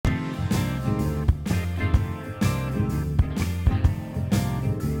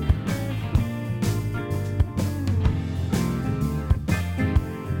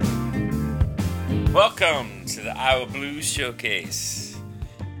Welcome to the Iowa Blues Showcase,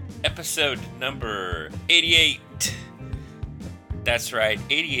 episode number 88. That's right,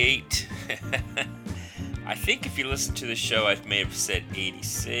 88. I think if you listen to the show, I may have said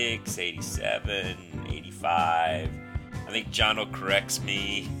 86, 87, 85. I think Jono corrects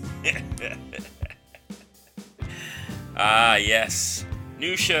me. Yes.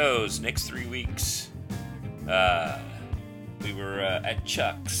 New shows next 3 weeks. We were at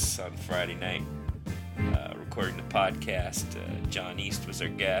Chuck's on Friday night recording the podcast. John East was our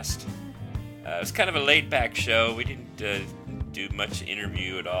guest. It was kind of a laid-back show. We didn't do much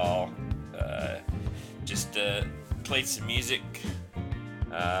interview at all. Just played some music,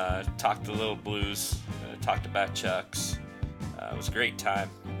 talked a little blues, talked about Chuck's. It was a great time.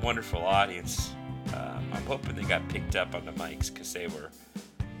 Wonderful audience. I'm hoping they got picked up on the mics because they were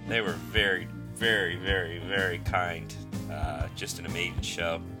very, very, very, very kind. Just an amazing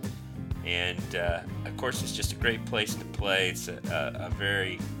show. And of course, it's just a great place to play. It's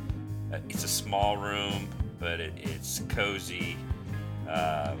it's a small room, but it's cozy,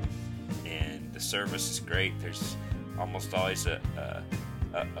 and the service is great. There's almost always a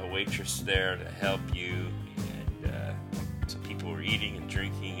waitress there to help you, and so people were eating and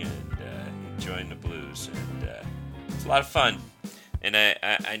drinking and enjoying the blues, and it's a lot of fun. And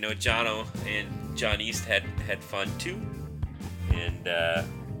I know Jono and John East had fun too, and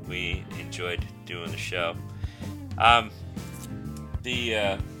we enjoyed doing the show. Like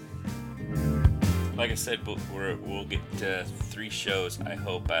I said, we'll get 3 shows, I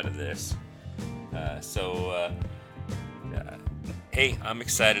hope, out of this. Hey, I'm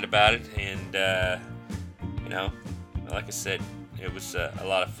excited about it, and like I said, it was a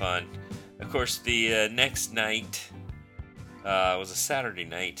lot of fun. Of course, the next night was a Saturday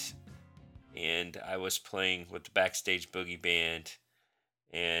night, and I was playing with the Backstage Boogie Band,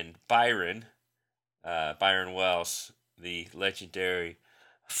 and Byron Wells, the legendary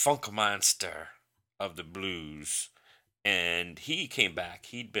funk monster of the blues, and he came back.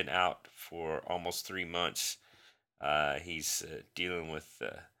 He'd been out for almost 3 months. He's dealing with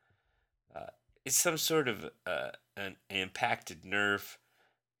it's some sort of an impacted nerve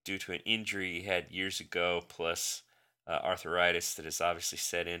due to an injury he had years ago, plus arthritis that has obviously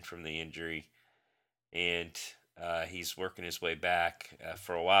set in from the injury, and he's working his way back.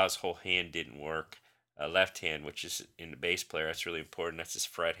 For a while, his whole hand didn't work. Left hand, which is in the bass player, that's really important. That's his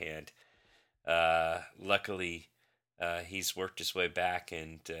fret hand. Luckily, he's worked his way back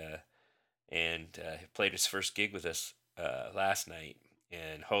and played his first gig with us last night.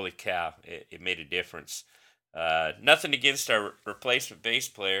 And holy cow, it made a difference. Nothing against our replacement bass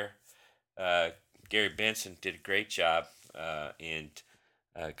player. Gary Benson did a great job and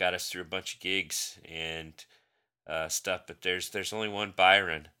got us through a bunch of gigs and stuff. But there's only one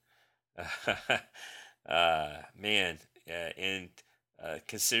Byron. Man, and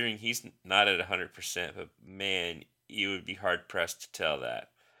considering he's not at 100%, but man, you would be hard pressed to tell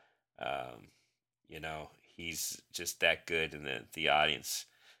that. He's just that good, and the audience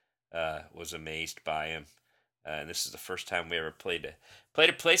was amazed by him. And this is the first time we ever played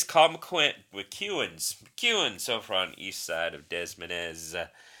a place called McEwen's over on the east side of Des Moines,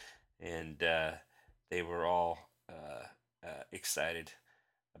 and they were all excited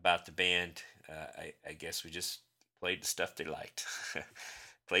about the band. I guess we just played the stuff they liked.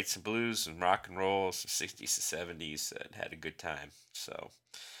 Played some blues and rock and roll, some 60s and 70s, and had a good time. So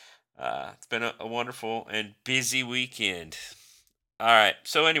it's been a wonderful and busy weekend. All right,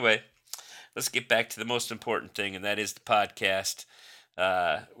 so anyway, let's get back to the most important thing, and that is the podcast.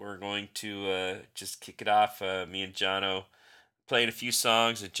 We're going to just kick it off. Me and Jono playing a few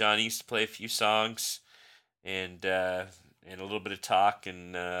songs, and John used to play a few songs, and a little bit of talk,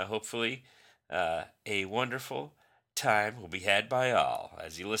 and hopefully a wonderful time will be had by all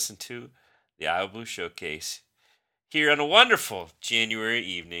as you listen to the Iowa Blues Showcase here on a wonderful January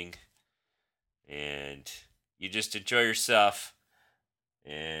evening. And you just enjoy yourself,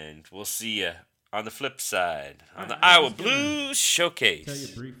 and we'll see you on the flip side on the Iowa Blues Showcase. Tell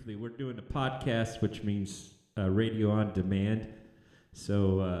you briefly, we're doing a podcast, which means radio on demand.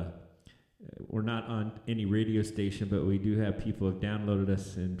 So we're not on any radio station, but we do have people who have downloaded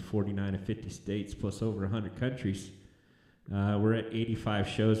us in 49 and 50 states, plus over 100 countries. We're at 85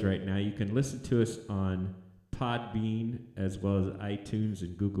 shows right now. You can listen to us on Podbean as well as iTunes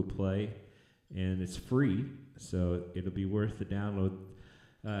and Google Play, and it's free, so it'll be worth the download.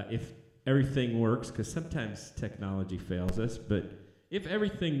 If everything works, because sometimes technology fails us, but if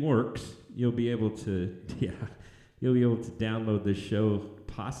everything works, you'll be able to download the show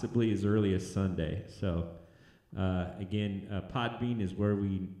possibly as early as Sunday. So Again, Podbean is where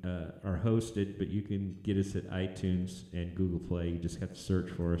we are hosted, but you can get us at iTunes and Google Play. You just have to search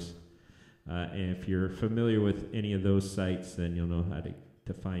for us. And if you're familiar with any of those sites, then you'll know how to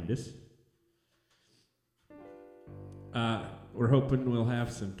find us. We're hoping we'll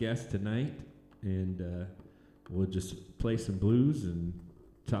have some guests tonight, and we'll just play some blues and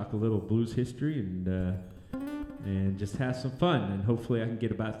talk a little blues history and just have some fun. And hopefully I can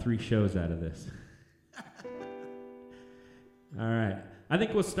get about 3 shows out of this. All right. I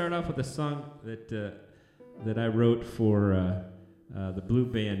think we'll start off with a song that I wrote for the Blue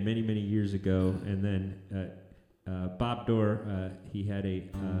Band many, many years ago. And then Bob Dorr, he had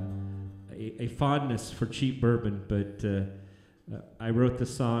a fondness for cheap bourbon, but I wrote the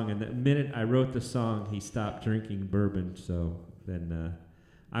song, and the minute I wrote the song, he stopped drinking bourbon. So then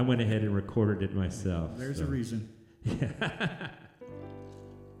I went ahead and recorded it myself. There's a reason. Yeah.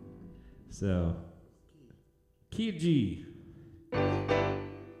 So, key of G.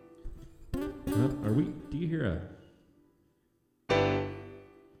 Do you hear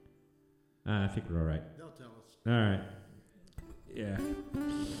I think we're all right. They'll tell us. All right. Yeah.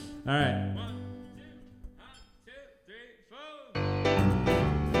 All right. 1, 2, 3, 4.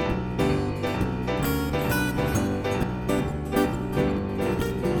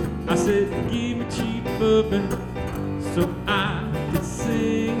 I said, give me cheap bourbon so I can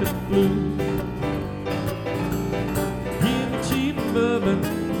sing the blues. Give me cheap bourbon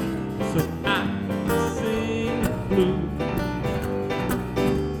so I can sing the blues.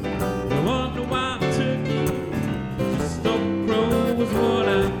 I wonder why I took you. Just Stone Crow was what I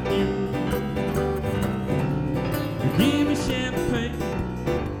knew. You give me champagne,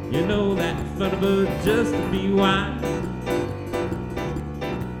 you know that Thunderbird just to be wine.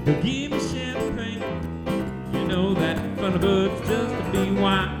 You give me champagne, you know that Thunderbird's just to be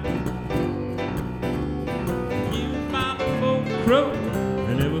wine. You my folk crow,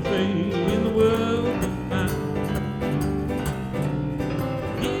 and everything in the world will be fine.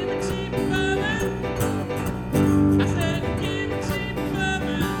 Give me cheap bourbon, I said give me cheap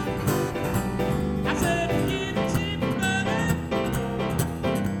bourbon. I said give me cheap bourbon.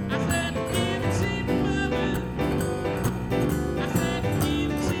 I said give me cheap bourbon. I said give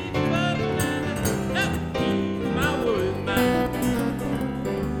me cheap bourbon. And ease my worried mind.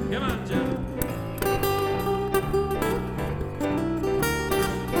 Come on, Joe.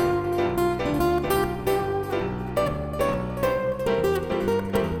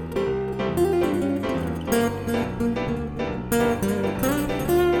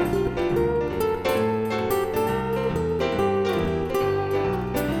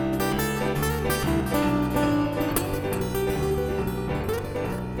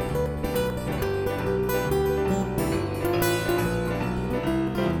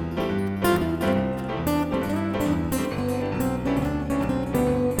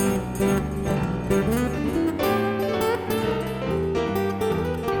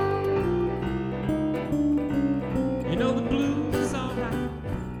 You know the blues is alright,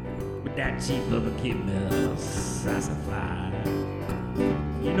 but that cheap barbecue milk sassified.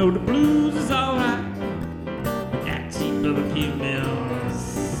 You know the blues is alright, but that cheap barbecue milk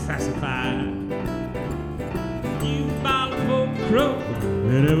sassified. You bottle of old crow,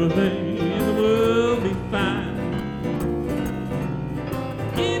 and everything in the world be fine.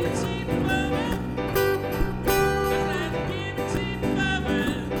 Give me cheap bourbon, I said give me cheap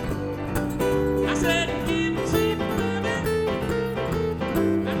bourbon. I said give me cheap bourbon.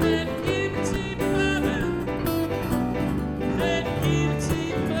 I said give me cheap bourbon. I said give me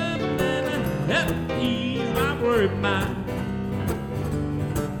cheap bourbon, and help ease my worried mind.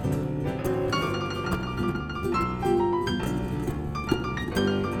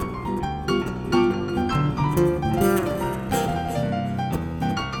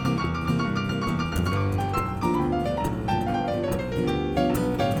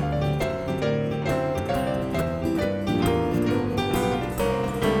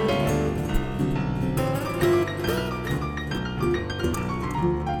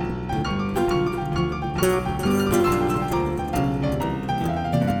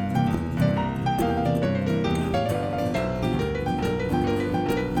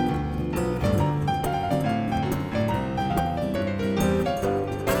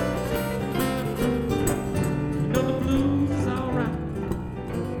 You know the blues is alright,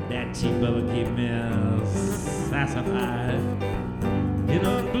 that cheap barbecue milk sassified. You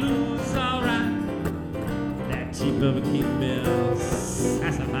know the blues is alright, that cheap barbecue milk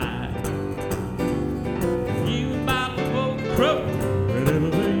sassified. You bottle of old crow, and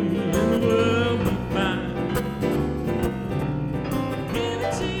everything in the world be fine. Give me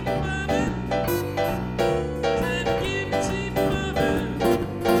cheap bourbon,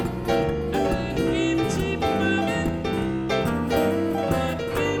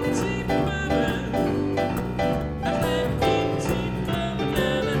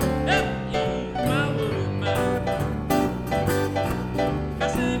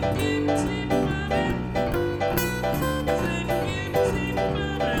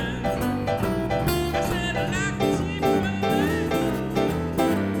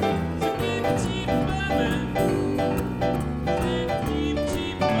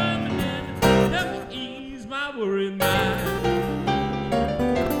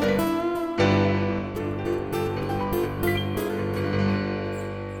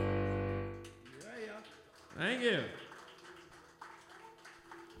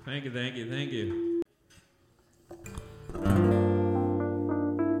 Thank you, thank you, thank you.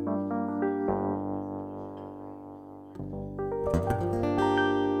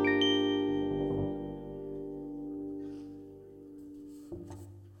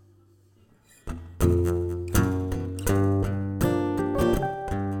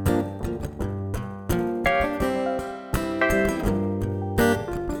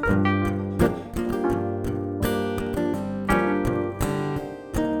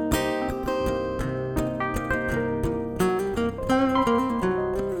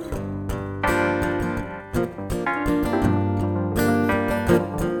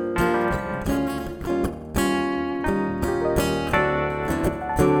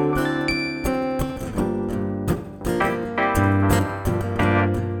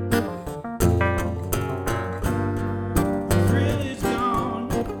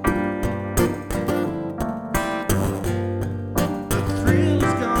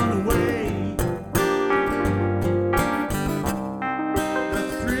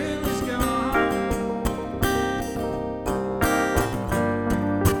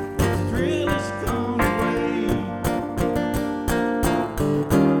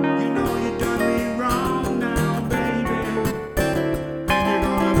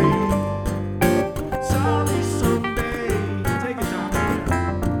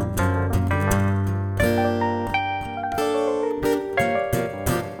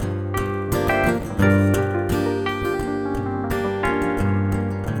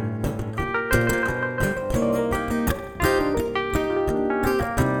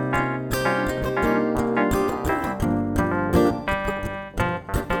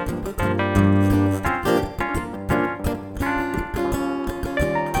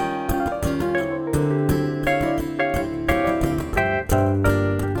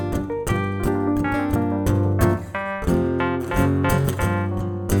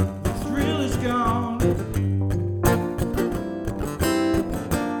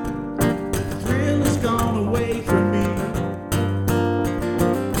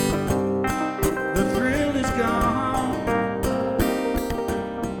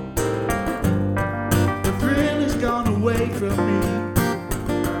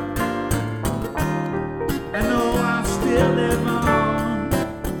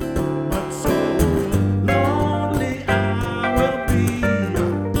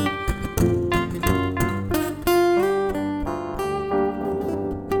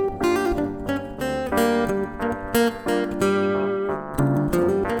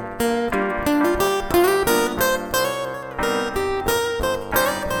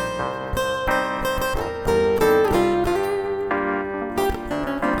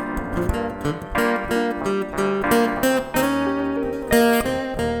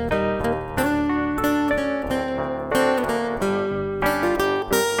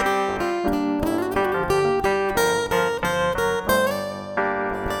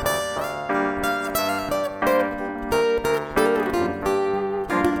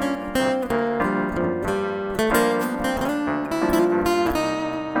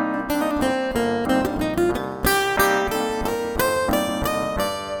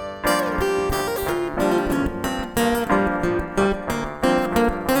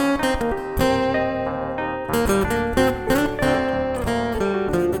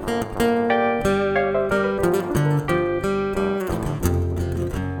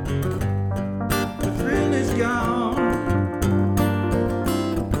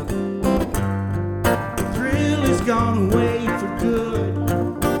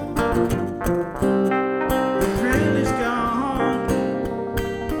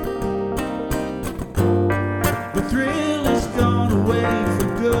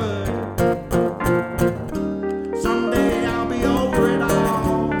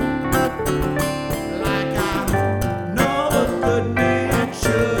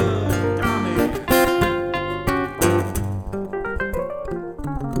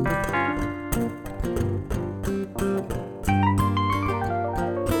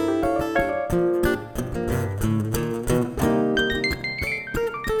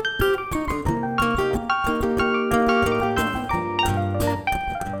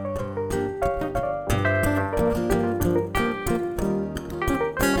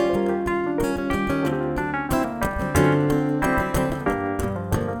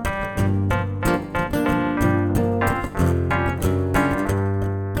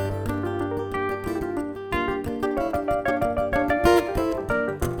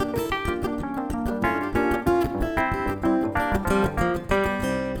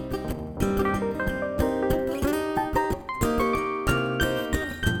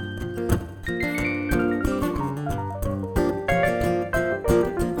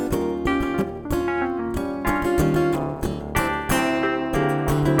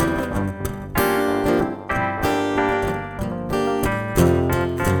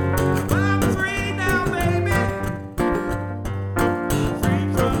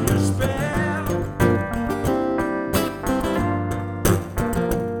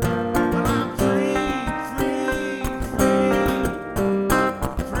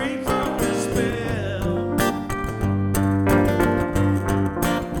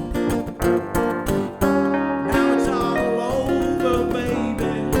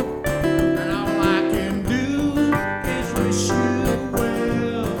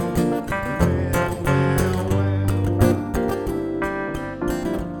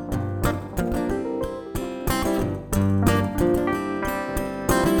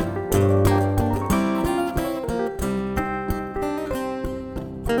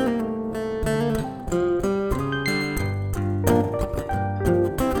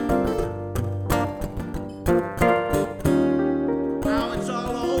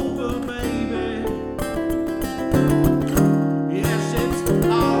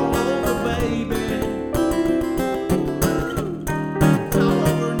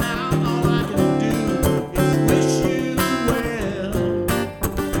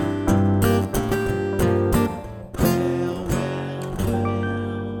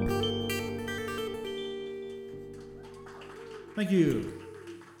 Thank you.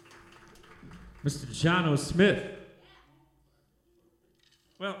 Mr. Jono Smith.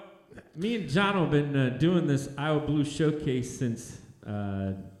 Well, me and Jono have been doing this Iowa Blues Showcase since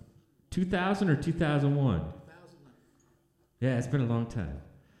 2000 or 2001? Yeah, it's been a long time.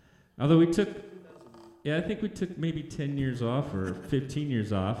 Although we took, I think we took maybe 10 years off or 15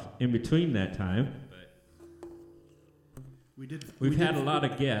 years off in between that time. We've had a lot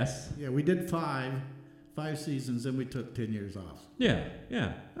of guests. Yeah, we did five seasons, and we took 10 years off. Yeah,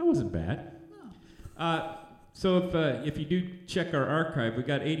 that wasn't bad. So if you do check our archive, we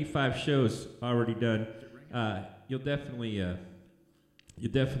got 85 shows already done. You'll definitely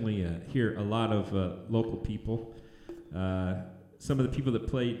hear a lot of local people. Some of the people that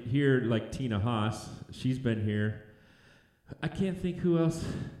played here, like Tina Haas, she's been here. I can't think who else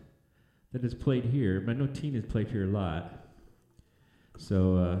that has played here, but I know Tina's played here a lot.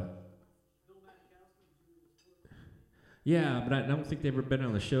 So, yeah, but I don't think they've ever been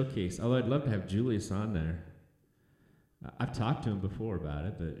on the showcase, although I'd love to have Julius on there. I've talked to him before about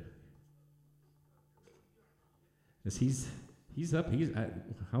it, but he's up.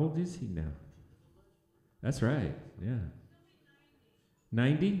 How old is he now? That's right. Yeah,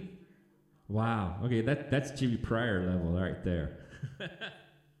 90. Wow. Okay, that's Jimmy Pryor level right there.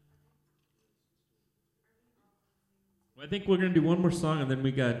 Well, I think we're gonna do one more song, and then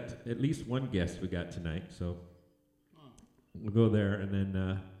we got at least one guest we got tonight, so we'll go there, and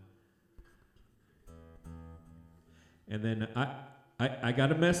then I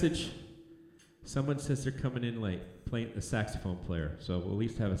got a message. Someone says they're coming in late, playing the saxophone player. So we'll at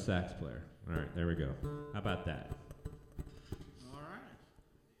least have a sax player. All right, there we go. How about that? All right.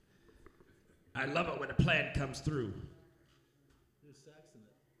 I love it when a plan comes through. Who's saxing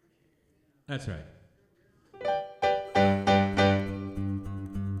it? That's right.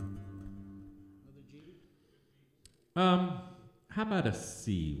 Another G? How about a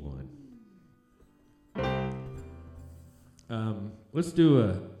C one? Let's do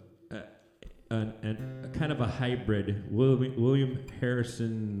a kind of a hybrid. William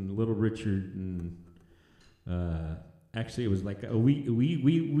Harrison, Little Richard, and actually it was like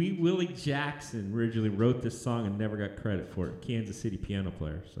we Willie Jackson originally wrote this song and never got credit for it. Kansas City piano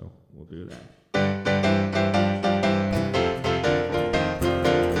player, so we'll do that.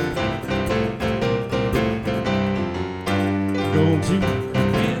 Going to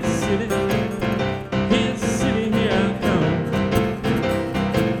Kansas City, Kansas City, here I come.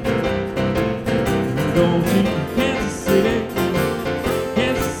 Going to Kansas City,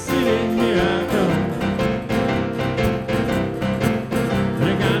 Kansas City, here I come.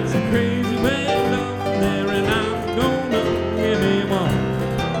 They got some crazy man up there, and I'm gonna give me one.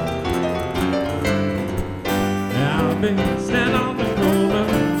 I've been standing on the corner,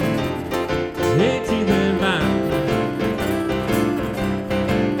 18th and Vine.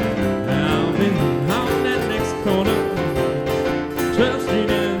 I've been on that next corner, 12th Street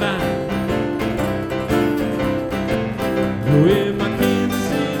and Vine. With my Kansas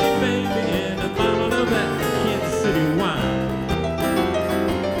City baby and a bottle of that Kansas City wine.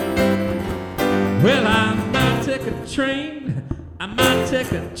 Well, I might take a train, I might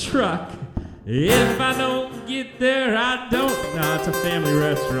take a truck. If I don't get there, I don't. No, it's a family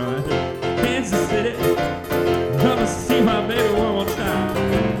restaurant. Kansas City, I'ma see my baby one more time.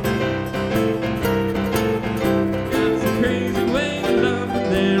 Got some crazy way of loving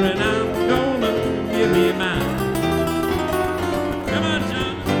there, and I'm gonna give me mine. Come on, John.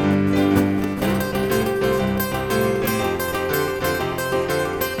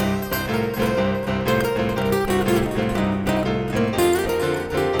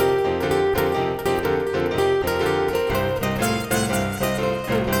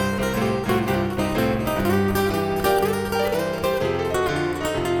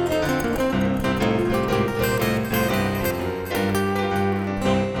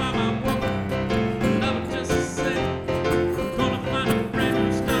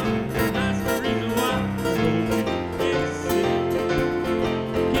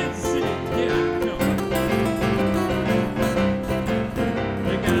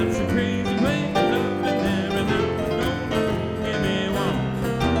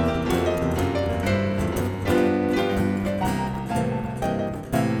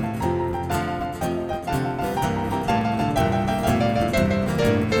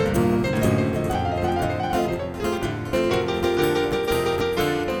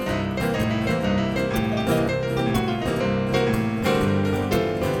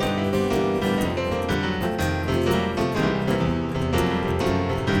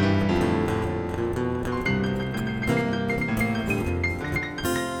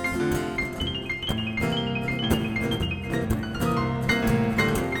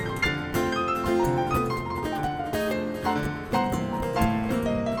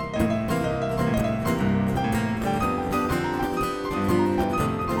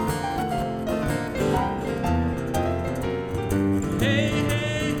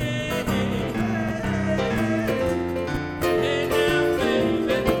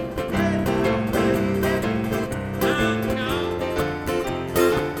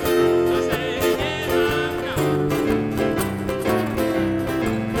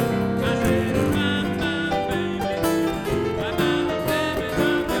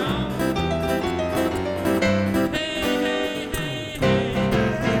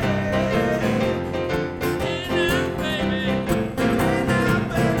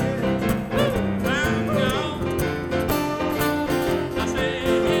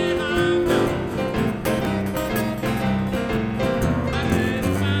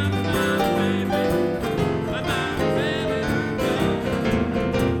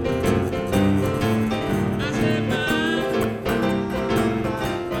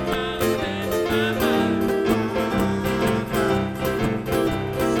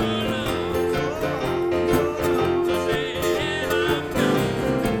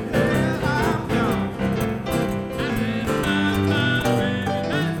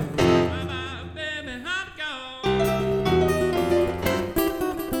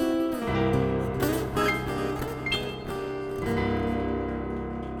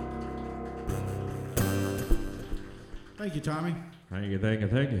 Thank you, Tommy.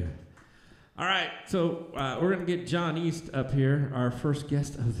 Thank you. All right, so we're going to get John East up here, our first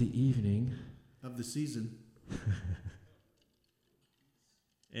guest of the evening. Of the season.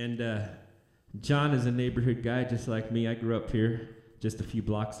 And John is a neighborhood guy just like me. I grew up here just a few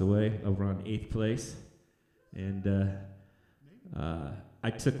blocks away over on 8th Place. And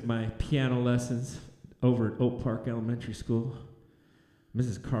I took my piano lessons over at Oak Park Elementary School.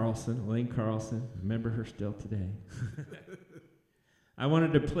 Mrs. Carlson, Elaine Carlson, remember her still today. I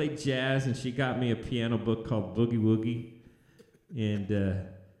wanted to play jazz, and she got me a piano book called Boogie Woogie. And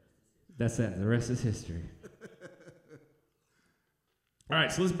that's that. The rest is history. All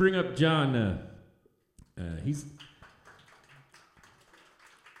right, so let's bring up John. He's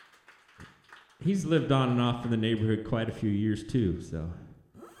lived on and off in the neighborhood quite a few years too.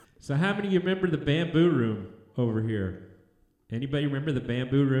 So how many of you remember the Bamboo Room over here? Anybody remember the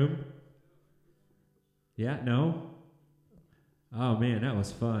Bamboo Room? Yeah, no? Oh man, that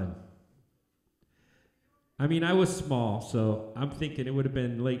was fun. I mean, I was small, so I'm thinking it would have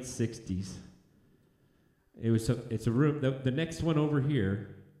been late 60s. It's a room, the next one over here,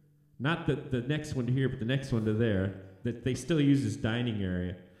 not the next one to here, but the next one to there, that they still use as dining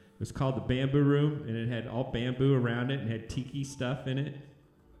area. It was called the Bamboo Room, and it had all bamboo around it and had tiki stuff in it.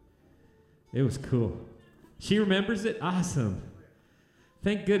 It was cool. She remembers it? Awesome.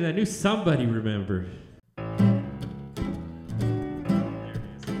 Thank goodness, I knew somebody remembered.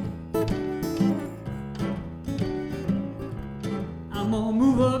 I'm gonna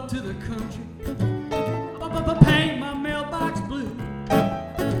move up to the country. Paint my mailbox blue.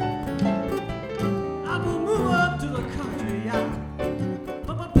 I'm gonna move up to the country, yeah.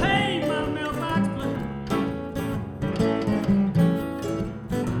 Paint my mailbox blue.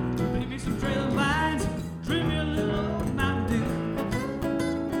 Paint me some trailing vines, trim me a little old Mountain Dew.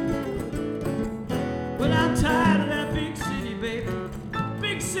 Well, I'm tired of that big city, baby.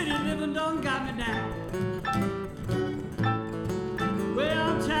 Big city living done got me down. Well,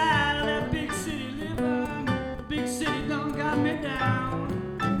 I'm tired of that big city living. Big city done got me down.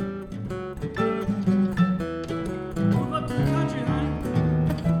 Move up to the country, honey,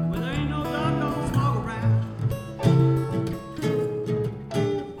 where there ain't no doggone smog around.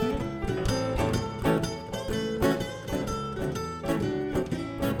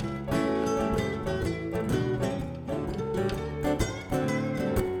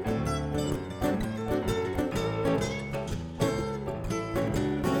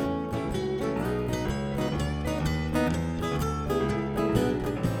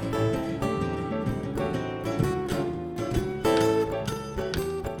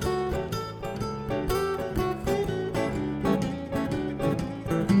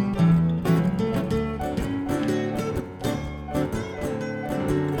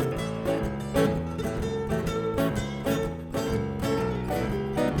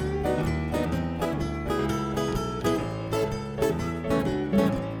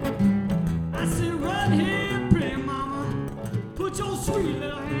 I said, run here, pretty mama, put your sweet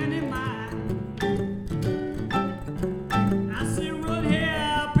little hand in mine. I said, run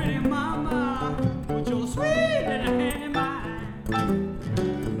here, pretty mama, put your sweet little hand in mine.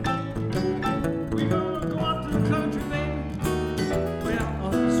 We gonna go up to the country, baby, where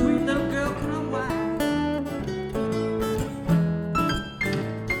a sweet little girl can unwind.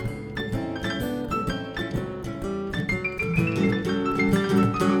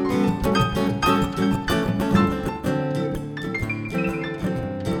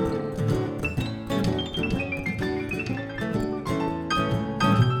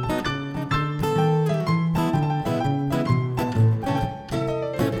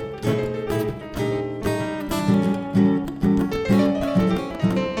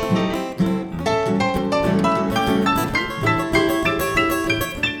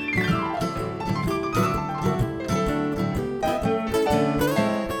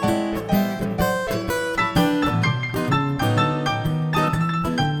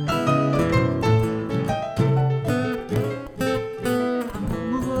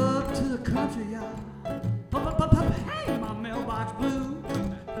 Move up to the country, y'all. Hey, my mailbox blue.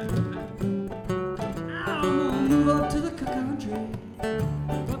 I'm gonna move up to the country.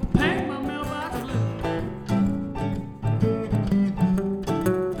 Paint my mailbox blue.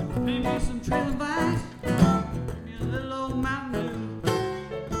 Maybe some trailing vines. Maybe a little old Mountain Dew.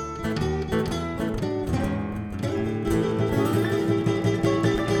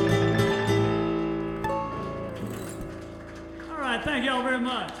 All right, thank y'all very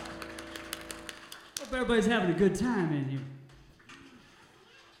much. Hope everybody's having a good time in here.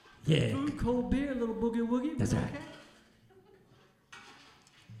 Yeah, Food, cold beer, a little boogie woogie. That's right. Okay.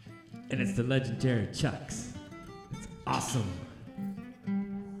 and it's the legendary Chucks. Awesome.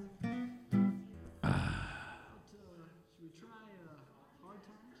 Should we try Hard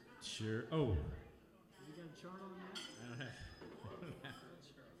Times? Sure. Oh. You got a chart on that? I don't have.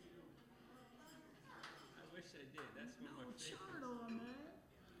 I wish I did. That's one of my favorites. Chart on that.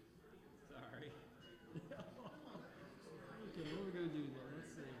 Sorry. Okay, what are we gonna do there?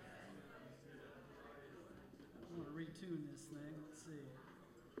 Let's see. I want to retune this thing. Let's see.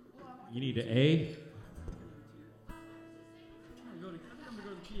 You need an A? I'm gonna go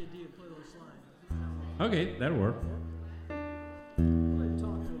to the key of D and play those slides. Okay, that'll work. Go ahead and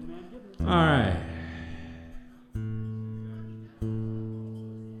talk to him, man. Give him All right.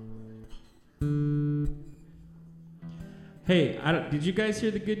 Hey, did you guys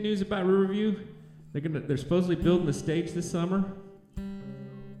hear the good news about Riverview? They're supposedly building the stage this summer.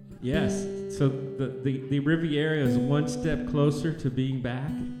 Yes. So the Riviera is one step closer to being back.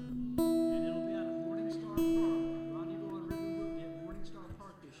 And it'll be out at Morningstar Park. Rendezvous on Riverview will be at Morningstar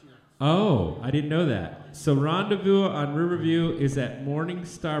Park this year. Oh, I didn't know that. So Rendezvous on Riverview is at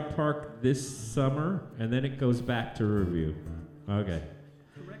Morningstar Park this summer, and then it goes back to Riverview. Okay.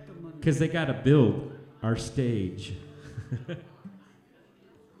 Correct them Monday. Because they got to build our stage.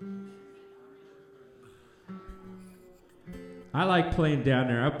 I like playing down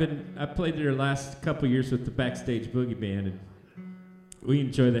there. I played there last couple years with the Backstage Boogie Band, and we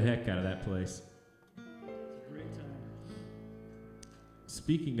enjoy the heck out of that place. It's a great time.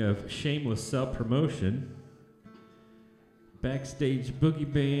 Speaking of shameless self-promotion, Backstage Boogie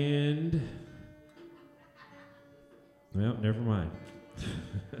Band. Well, never mind.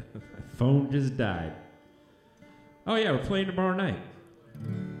 My phone just died. Oh yeah, we're playing tomorrow night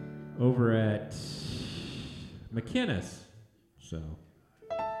over at McKinnis. So,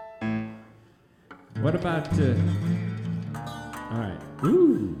 what about? All right.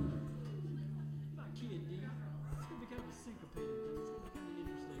 Ooh. About key of D. It's gonna be kind of a syncopated thing.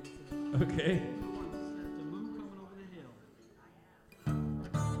 It's gonna be kind of interesting. Okay. The moon coming over the hill.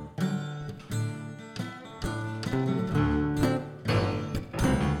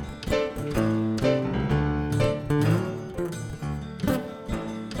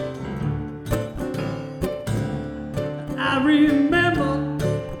 I remember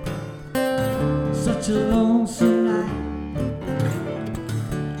such a lonesome night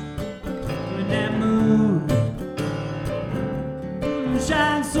when that moon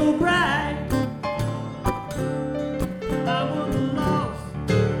shines so bright. I was lost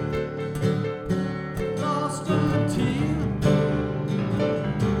until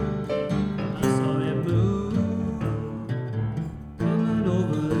I saw that moon coming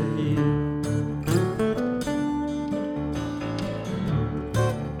over the hill.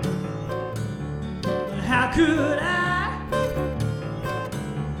 How could I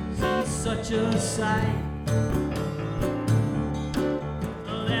see such a sight?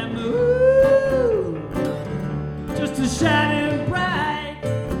 That moon, just a shining bright.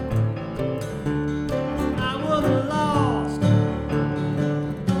 I was lost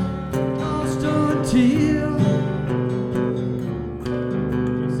until I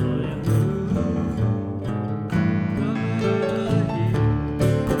saw that moon coming over the hill.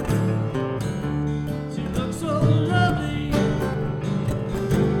 She looks so lovely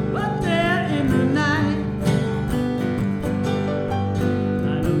up there in the night. I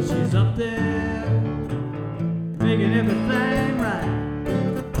know she's up there making everything right.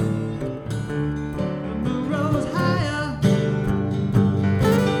 The moon rose higher,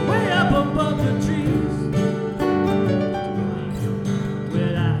 way up above the trees.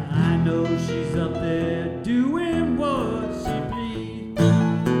 Well, I know she's up there doing what she please.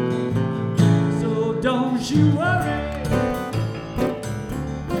 So don't you worry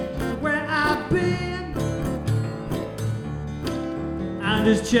where I've been. I'm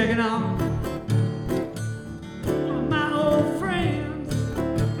just checking on my old friends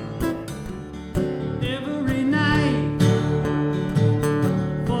every night.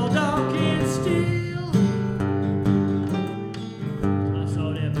 For dark and still, I saw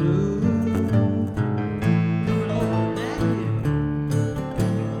that moon coming over that hill.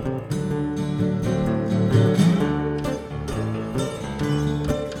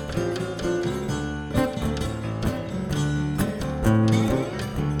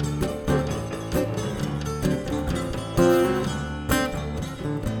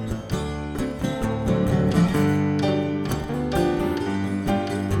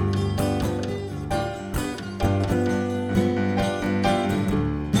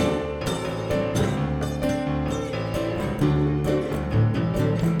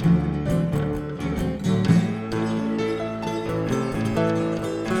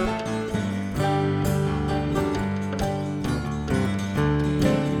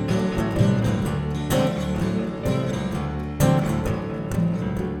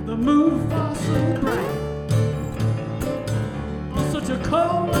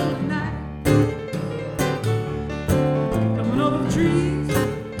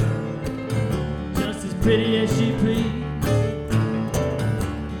 pretty as she pleased.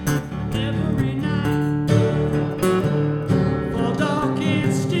 Every night, fall dark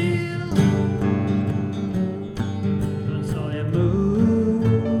and still, I saw that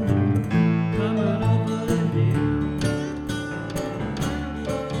moon coming over the hill.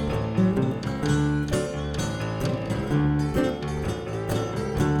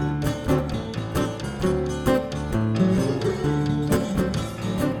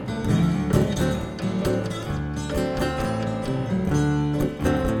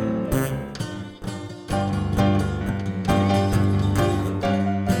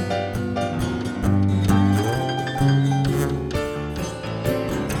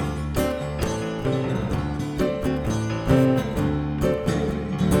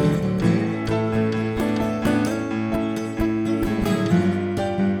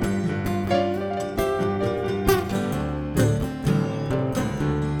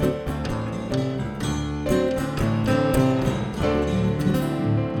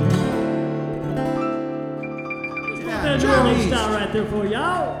 There's a little style right there for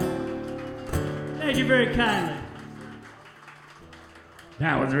y'all. Thank you very kindly.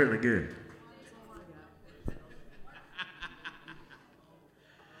 That was really good.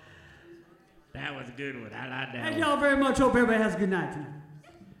 That was a good one. I like that Thank one. y'all very much. Hope everybody has a good night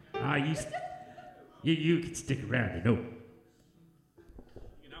tonight. You can stick around, you know. You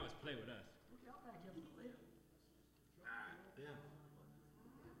can always play with us.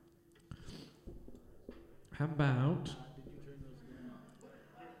 How about...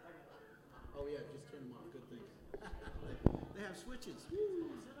 Oh, yeah, just turn them off. Good thing. They have switches.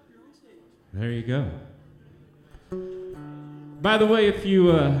 There you go. By the way, if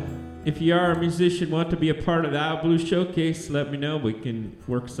you are a musician, want to be a part of the Iowa Blues Showcase, let me know. We can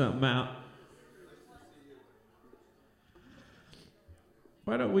work something out.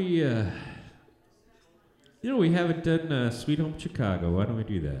 Why don't we, we haven't done Sweet Home Chicago. Why don't we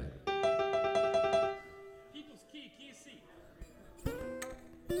do that? People's Key, Key C.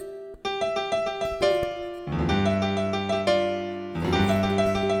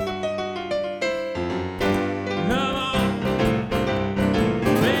 Come on,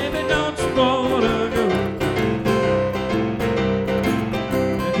 baby, don't you wanna go?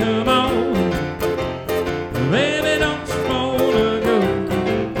 Come on, baby, don't you wanna go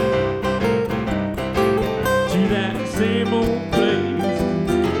to that same old place,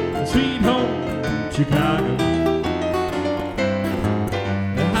 Sweet Home Chicago?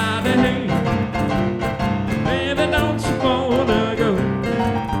 Hey, baby, don't you wanna go?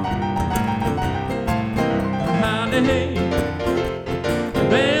 Hey,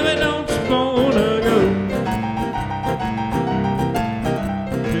 baby, don't you wanna go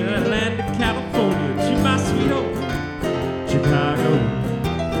to Atlanta, California, to my sweet home, Chicago?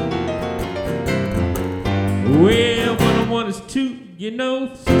 Well, 101 is 2,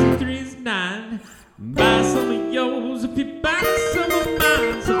 63 is 9. Buy some of yours if you buy some of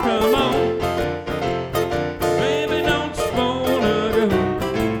mine, so come on. Baby, don't you wanna go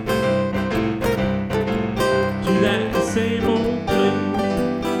to that same old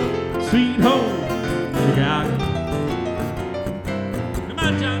place, Sweet Home Chicago? Come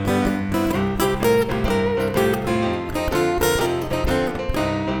on, John.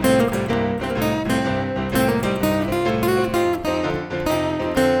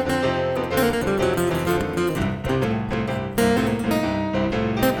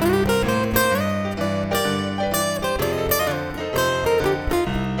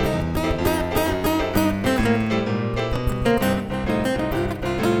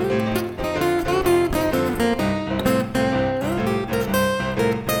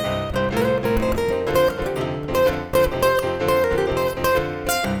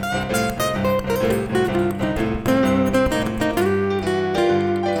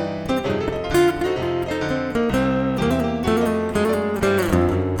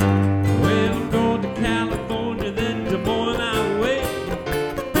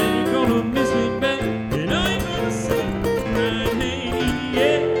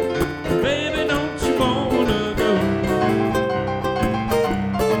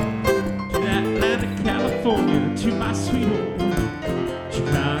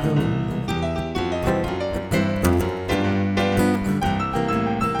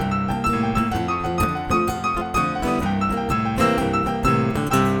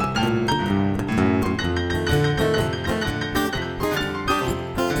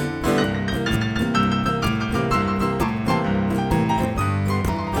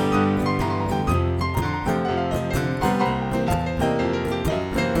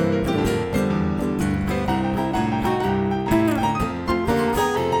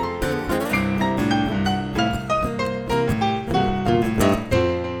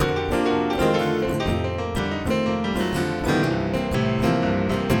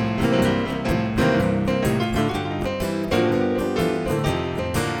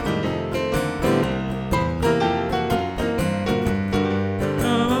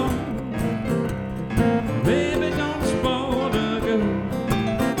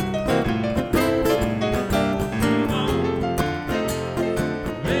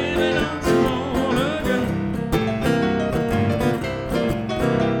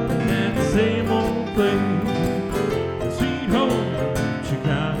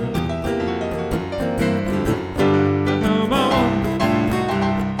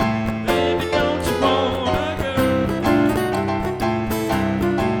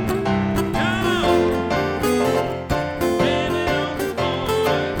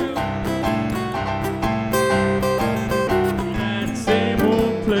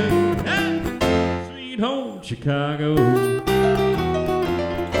 Home, Chicago.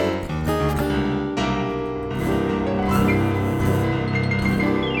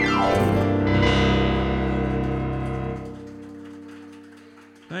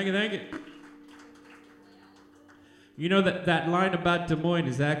 Thank you, thank you. You know that line about Des Moines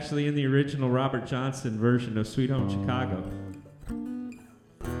is actually in the original Robert Johnson version of Sweet Home Chicago.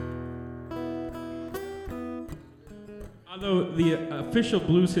 Although the official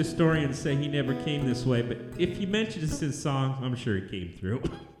blues historians say he never came this way, but if he mentions his song, I'm sure he came through.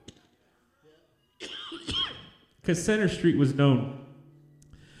 Because Center Street was known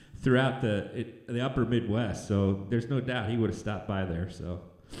throughout the upper Midwest, so there's no doubt he would have stopped by there. So,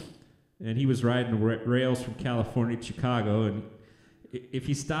 and he was riding the rails from California to Chicago, and if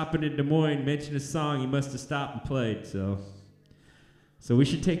he's stopping in Des Moines, mention his song, he must have stopped and played. So we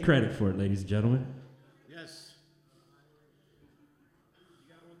should take credit for it, ladies and gentlemen. Yes.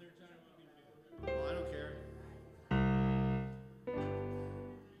 Oh, I don't care.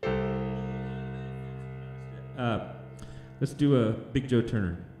 Let's do a Big Joe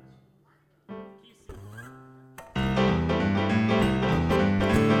Turner.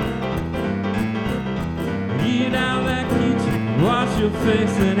 Get out of that kitchen, wash your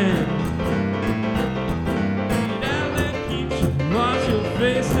face and hands. Get out of that kitchen, wash your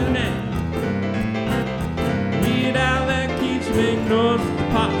face and hands. Get out of that kitchen, make noise with the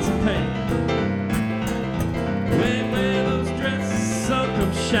pots and pans. When those dresses, sun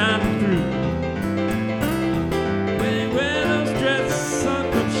comes shining through. When those dresses, sun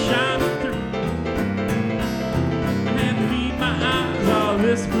comes shining through. I have to leave my eyes, all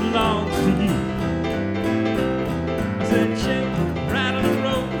this belongs to you. I said shake, rattle and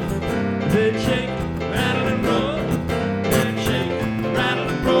roll. I said shake, rattle and roll. I said shake, rattle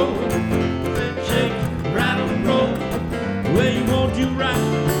and roll. I said shake, rattle and roll. Well, you won't do right,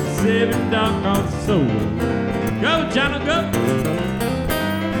 save your doggone soul. Go, Jono, go!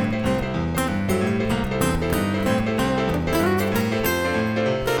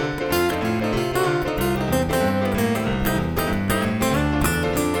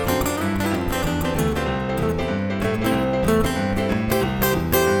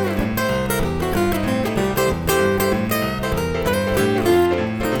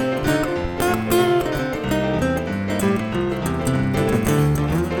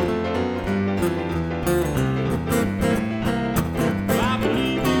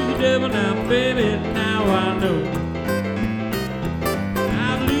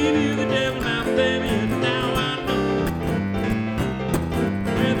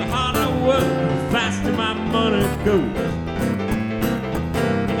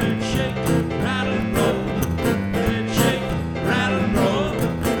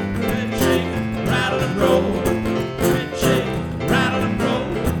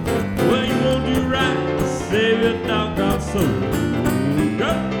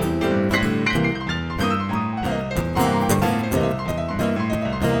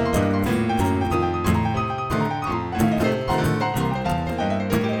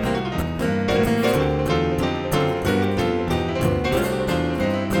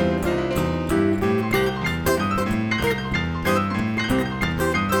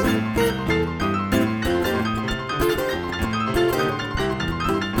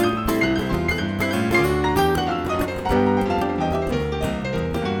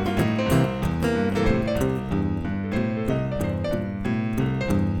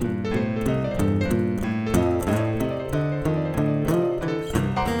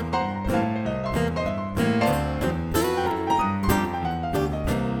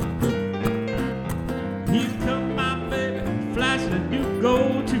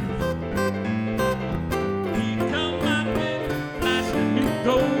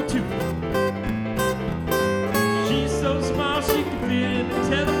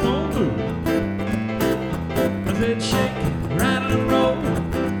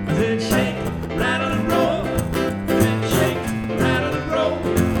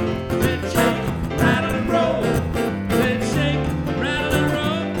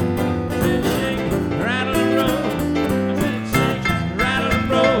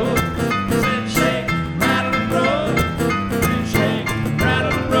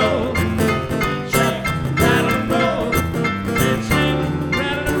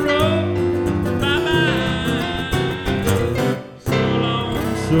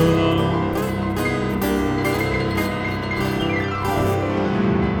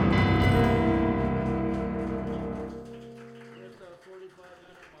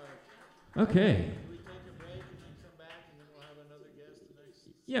 Okay. We take a break and then come back, and then we'll have another guest the next.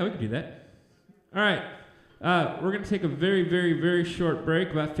 Yeah, we can do that. All right. We're going to take a very, very, very short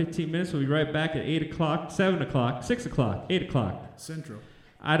break, about 15 minutes. We'll be right back at 8 o'clock, 7 o'clock, 6 o'clock, 8 o'clock. Central.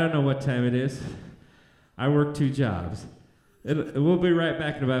 I don't know what time it is. I work 2 jobs. We'll be right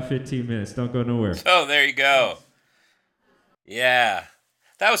back in about 15 minutes. Don't go nowhere. Oh, there you go. Yeah,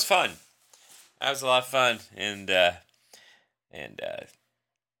 that was fun. That was a lot of fun, and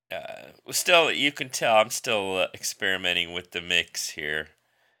still, you can tell I'm still experimenting with the mix here.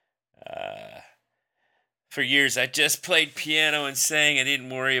 For years, I just played piano and sang. I didn't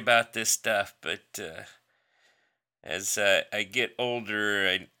worry about this stuff, but as I get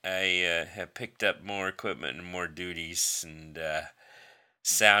older, I have picked up more equipment and more duties, and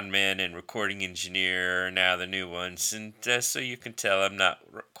soundman and recording engineer are now the new ones, and so you can tell I'm not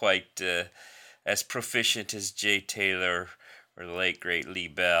quite as proficient as Jay Taylor or the late great Lee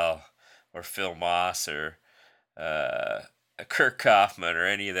Bell or Phil Moss or Kirk Kaufman or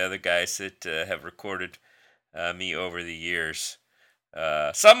any of the other guys that have recorded me over the years.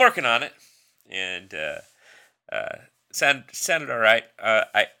 So I'm working on it, and sounded all right.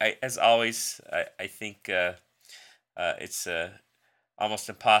 I as always, I think it's almost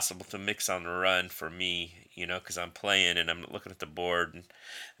impossible to mix on the run for me, because I'm playing and I'm looking at the board and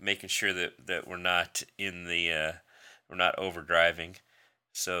making sure that we're not we're not overdriving,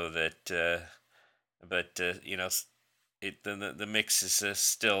 so that the mix is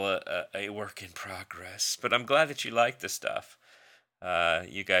still a work in progress. But I'm glad that you like the stuff.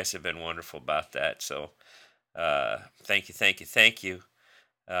 You guys have been wonderful about that. So thank you.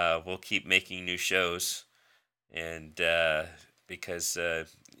 We'll keep making new shows, and because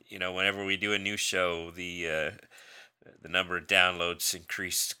whenever we do a new show, the number of downloads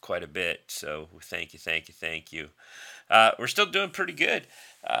increased quite a bit. So thank you. We're still doing pretty good.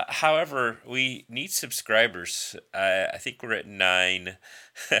 However, we need subscribers. I think we're at 9,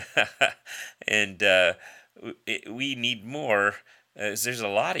 and we need more. There's a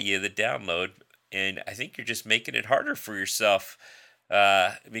lot of you that download, and I think you're just making it harder for yourself,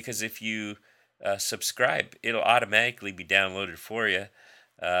 because if you subscribe, it'll automatically be downloaded for you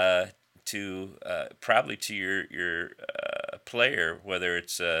to probably to your player, whether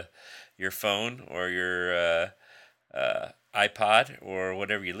it's your phone or your iPod or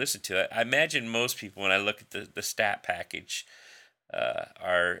whatever you listen to. I imagine most people, when I look at the stat package,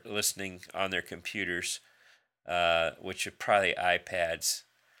 are listening on their computers, which are probably iPads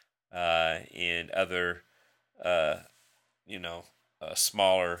and other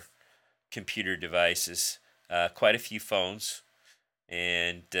smaller computer devices. Quite a few phones,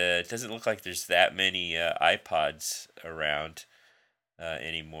 and it doesn't look like there's that many iPods around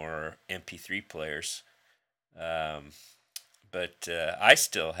anymore, or MP3 players. But I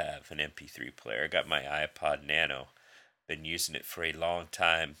still have an MP3 player. I got my iPod Nano. Been using it for a long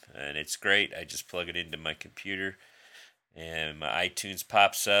time, and it's great. I just plug it into my computer, and my iTunes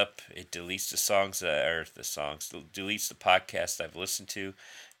pops up. It deletes the deletes the podcasts I've listened to,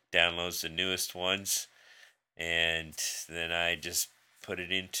 downloads the newest ones, and then I just put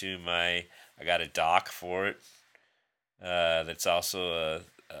it into I got a dock for it. That's also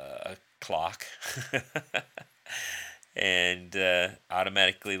a clock. And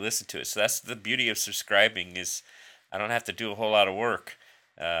automatically listen to it. So that's the beauty of subscribing, is I don't have to do a whole lot of work.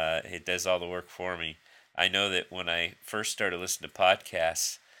 It does all the work for me. I know that when I first started listening to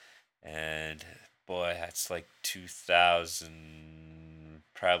podcasts, and boy, that's like 2000,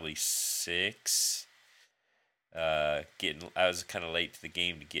 probably 6. I was kind of late to the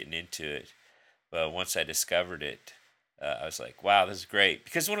game to getting into it, but once I discovered it, I was like, wow, this is great.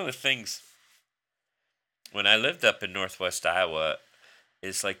 Because one of the things, when I lived up in northwest Iowa,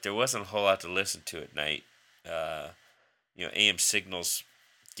 it's like there wasn't a whole lot to listen to at night. AM signals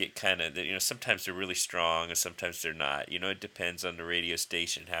get kind of, sometimes they're really strong and sometimes they're not. It depends on the radio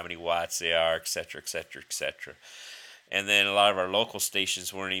station, how many watts they are, et cetera, et cetera, et cetera. And then a lot of our local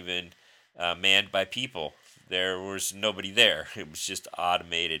stations weren't even manned by people. There was nobody there. It was just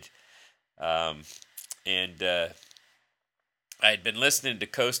automated. And I had been listening to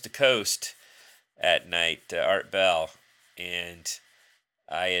Coast at night, Art Bell, and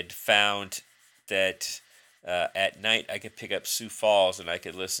I had found that at night I could pick up Sioux Falls and I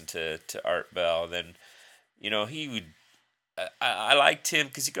could listen to Art Bell. Then, he would, I liked him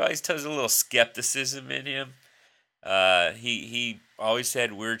because he always tells a little skepticism in him. He always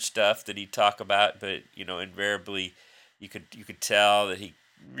had weird stuff that he'd talk about, but invariably you could tell that he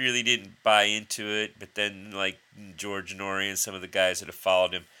really didn't buy into it. But then, like George Norrie and some of the guys that have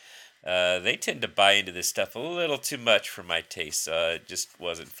followed him, they tend to buy into this stuff a little too much for my taste. It just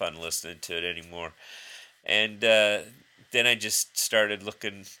wasn't fun listening to it anymore. And then I just started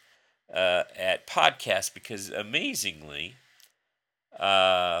looking at podcasts because amazingly,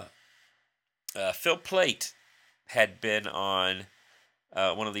 uh, Phil Plait had been on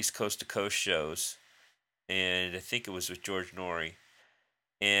one of these coast to coast shows, and I think it was with George Norrie,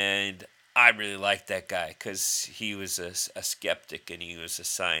 and I really liked that guy because he was a skeptic and he was a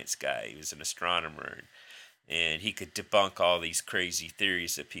science guy. He was an astronomer, and he could debunk all these crazy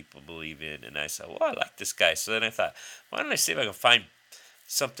theories that people believe in. And I said, well, I like this guy. So then I thought, why don't I see if I can find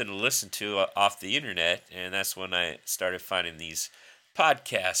something to listen to off the internet? And that's when I started finding these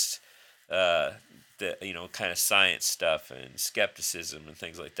podcasts, that, you know, kind of science stuff and skepticism and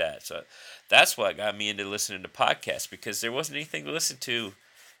things like that. So that's what got me into listening to podcasts, because there wasn't anything to listen to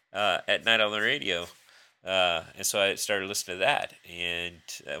at night on the radio. And so I started listening to that, and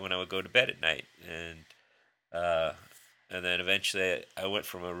when I would go to bed at night, and then eventually I went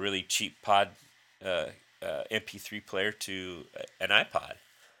from a really cheap MP3 player to an iPod,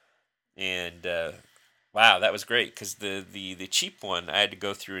 and wow, that was great, because the cheap one I had to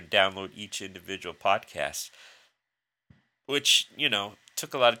go through and download each individual podcast, which, you know,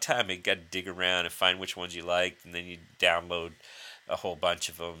 took a lot of time. You got to dig around and find which ones you liked, and then you download a whole bunch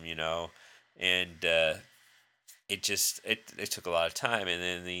of them, you know, and it took a lot of time. And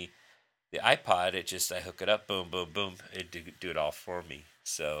then the iPod, I hook it up, boom, boom, boom, it do it all for me.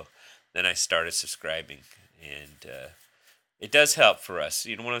 So then I started subscribing, and it does help for us.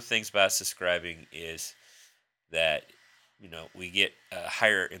 You know, one of the things about subscribing is that, you know, we get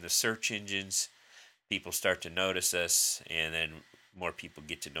higher in the search engines, people start to notice us, and then more people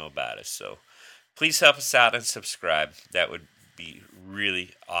get to know about us. So please help us out and subscribe. That would be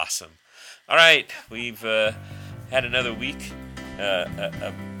really awesome. All right, we've had another week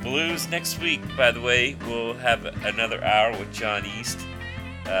of blues. Next week, by the way, we'll have another hour with John East.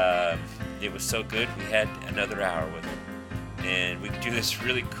 It was so good, we had another hour with him, and we could do this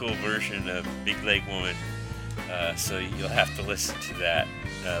really cool version of Big Leg Woman. So you'll have to listen to that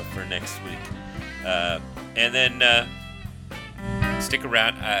for next week. And then stick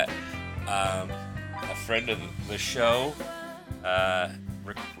around. A friend of the show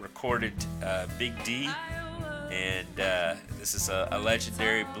recorded Big D, and this is a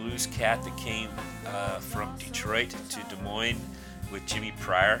legendary blues cat that came from Detroit to Des Moines with Jimmy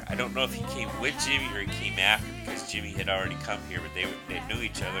Pryor. I don't know if he came with Jimmy or he came after, because Jimmy had already come here, but they knew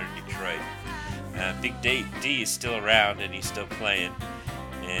each other in Detroit. Big D is still around, and he's still playing,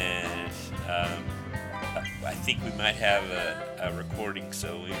 and I think we might have a recording,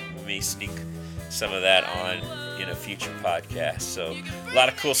 so we may sneak some of that on in a future podcast. So a lot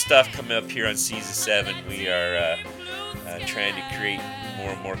of cool stuff coming up here on Season 7. We are trying to create more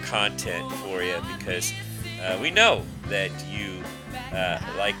and more content for you, because we know that you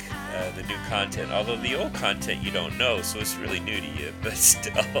like the new content, although the old content you don't know, so it's really new to you, but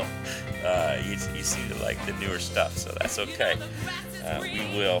still you seem to like the newer stuff, so that's okay. We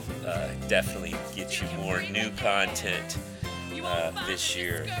will definitely get you more new content this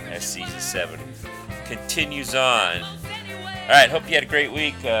year as Season 7 continues on. Alright, hope you had a great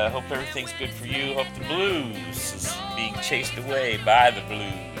week. Hope everything's good for you. Hope the blues is being chased away by the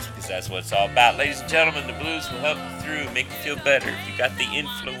blues, because that's what it's all about. Ladies and gentlemen, the blues will help you through, make you feel better. If you got the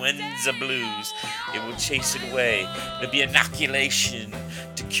influenza blues, it will chase it away. It'll be inoculation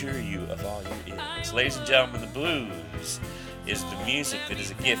to cure you of all your ills. Ladies and gentlemen, the blues is the music that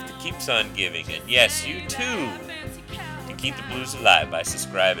is a gift that keeps on giving. And yes, you too can keep the blues alive by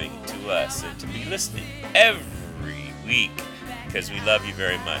subscribing to us and to be listening every week, because we love you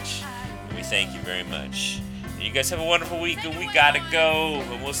very much and we thank you very much. And you guys have a wonderful week, and we gotta go,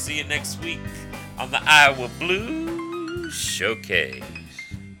 and we'll see you next week on the Iowa Blues Showcase.